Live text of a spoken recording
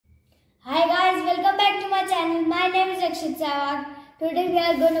my channel. My name is Yakshit Sehwag. Today we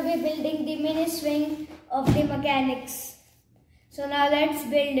are going to be building the mini swing of the Mechanix. So now let's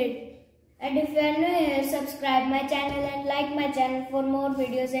build it. And if you are new here, subscribe my channel and like my channel for more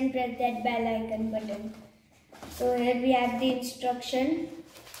videos and press that bell icon button. So here we have the instruction.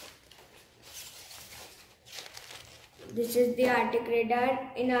 This is the Arctic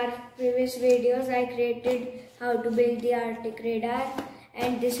radar. In our previous videos I created how to build the Arctic radar.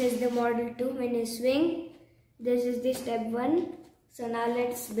 And this is the model 2 mini swing. This is the step 1. So now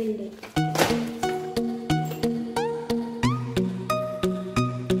let's build it.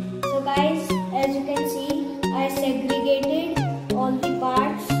 So guys, as you can see, I segregated all the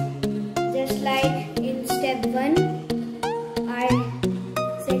parts just like in step 1. I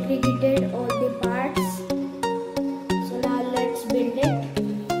segregated all the parts. So now let's build it.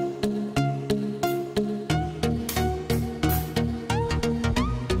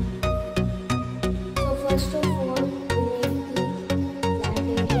 First of all, we need the land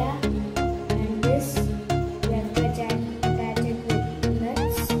area, and this we have to attach it with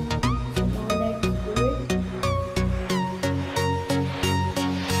nuts. So now let's do it.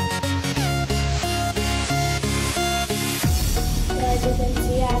 So as you can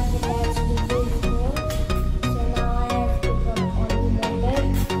see, I have attached the base more. So now I have to put on the motor.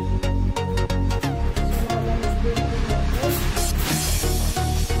 So now let's build the motor.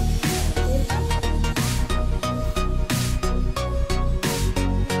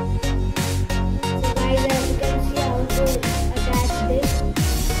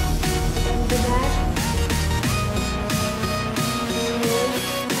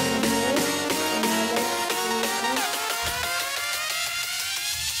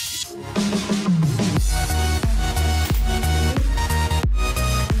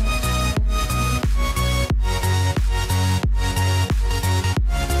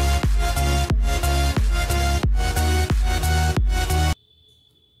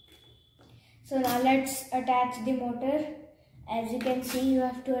 So now let's attach the motor. As you can see, you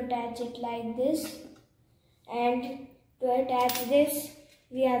have to attach it like this. And to attach this,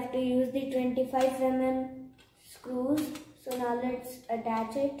 we have to use the 25 mm screws. So now let's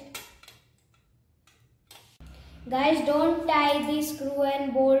attach it. Guys, don't tie the screw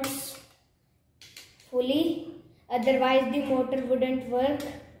and bolts fully, otherwise the motor wouldn't work.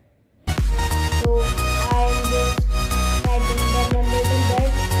 So I am just tightening them a little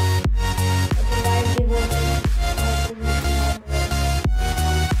bit.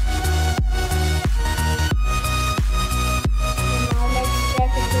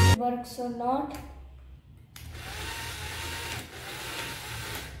 Works or not.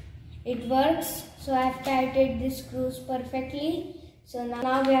 It works, so I have tightened the screws perfectly. So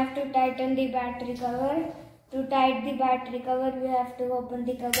now we have to tighten the battery cover. To tighten the battery cover, we have to open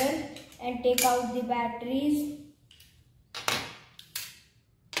the cover and take out the batteries.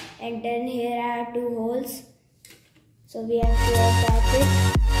 And then here are 2 holes. So we have to attach it.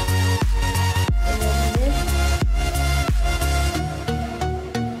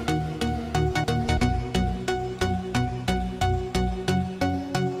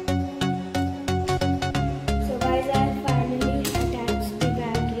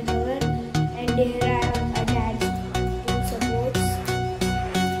 Here I have attached 2 supports.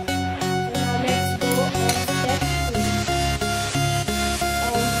 So now let's go on step 2.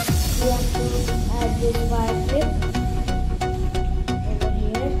 And we have to add this wire clip over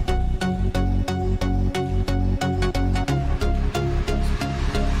here.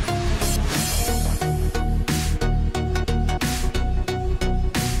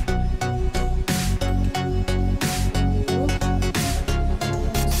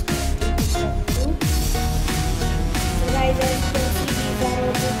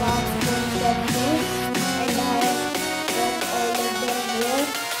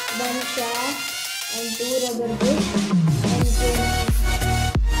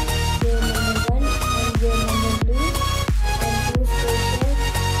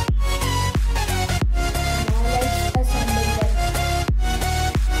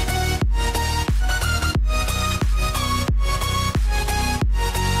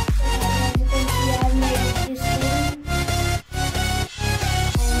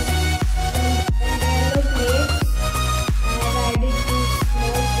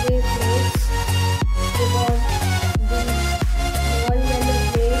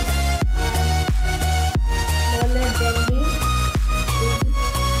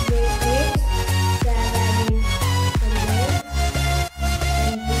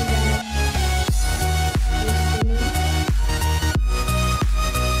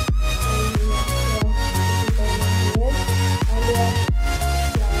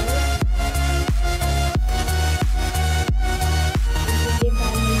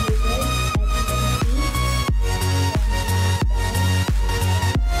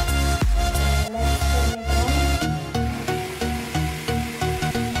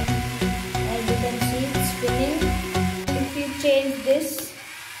 with this,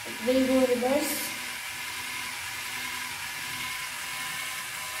 it will go reverse.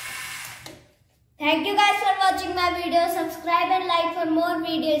 Thank you guys for watching my video. Subscribe and like for more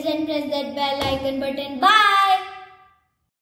videos and press that bell icon button. Bye.